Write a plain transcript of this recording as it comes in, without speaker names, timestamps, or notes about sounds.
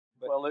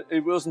Well,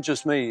 it wasn't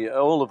just me.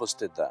 All of us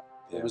did that.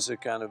 Yeah. It was a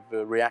kind of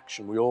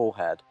reaction we all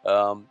had.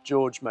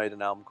 George made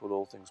an album called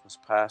All Things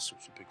Must Pass,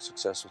 which was a big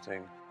successful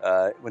thing.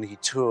 When he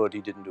toured,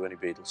 he didn't do any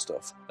Beatles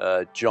stuff.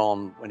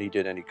 John, when he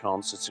did any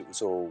concerts, it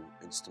was all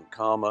Instant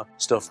Karma,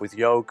 stuff with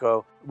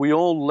Yoko. We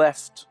all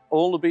left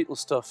all the Beatles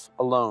stuff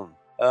alone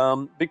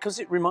because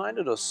it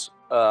reminded us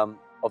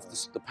of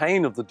the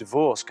pain of the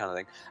divorce kind of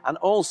thing. And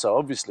also,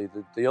 obviously,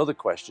 the other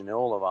question in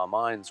all of our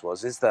minds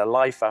was, is there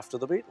life after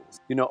the Beatles?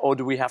 You know, or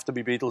do we have to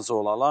be Beatles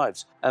all our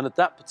lives? And at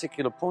that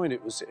particular point,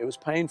 it was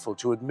painful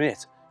to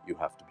admit you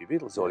have to be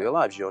Beatles all your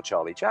lives. You're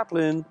Charlie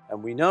Chaplin,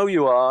 and we know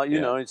you are, you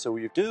know, so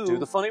you do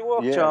the funny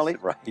walk, yes, Charlie.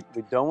 Right.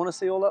 We don't want to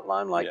see all that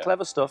limelight,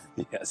 clever stuff.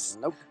 Yes.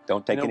 Nope.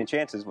 Don't take any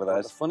chances with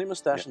us. The funny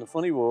moustache and the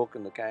funny walk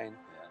and the cane,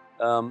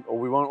 or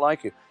we won't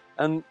like you.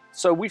 And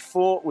so we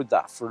fought with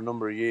that for a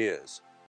number of years.